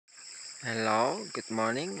Hello, good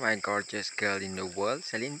morning, my gorgeous girl in the world,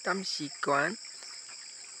 Celine Khwan,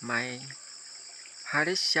 my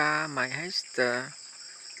Harisha, my Hester.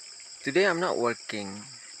 Today I'm not working.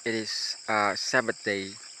 It is Sabbath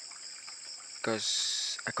day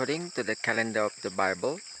because according to the calendar of the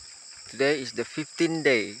Bible, today is the 15th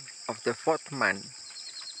day of the fourth month.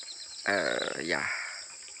 Yeah.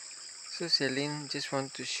 So Celine, just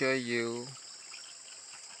want to show you.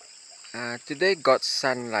 Today got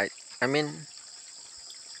sunlight. I mean,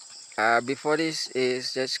 before this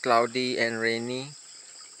is just cloudy and rainy,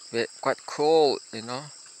 but quite cold.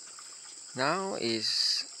 Now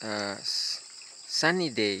is sunny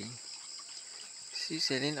day. See,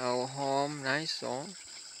 Celine, our home, nice song.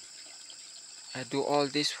 I do all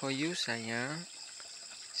this for you, sayang.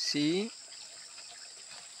 See,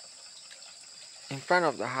 in front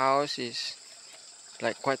of the house is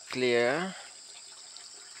like quite clear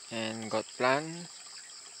and got plant.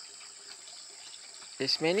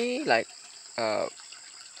 There's many like uh,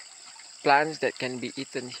 plants that can be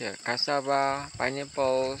eaten here. Cassava,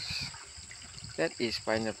 pineapples. That is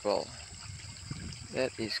pineapple. That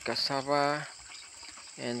is cassava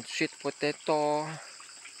and sweet potato.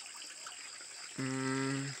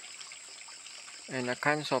 And a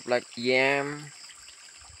kinds of like yam.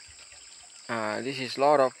 This is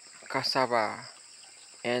lot of cassava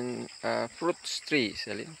and fruit trees,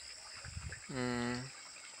 Celine.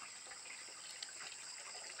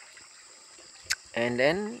 And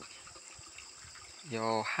then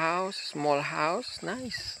your house, small house,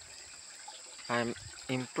 nice. I'm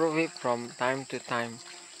improving from time to time.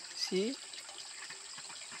 See,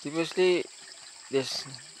 previously there's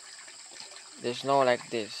no like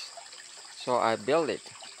this, so I built it.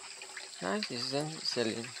 Nice, isn't it,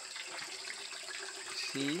 Celine?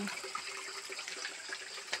 See,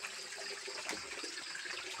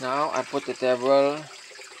 now I put the table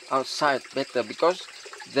outside better because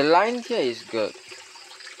the line here is good.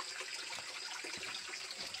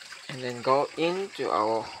 And then go into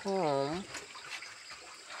our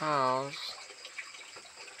house.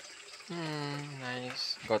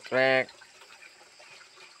 Nice. Got rack.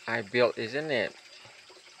 I built, isn't it?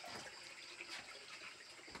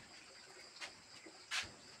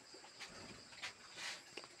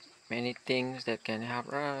 Many things that can help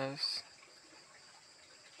us.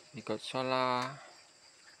 We got solar.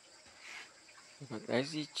 We got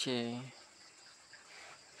lazy chair.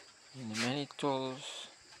 And many tools.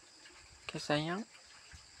 Okay, sayang.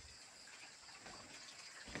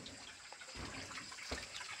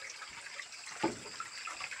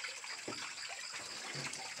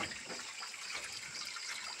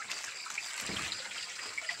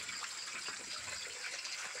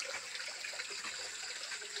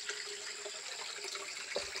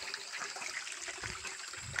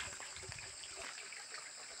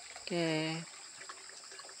 Okay.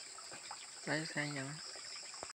 Bye, sayang.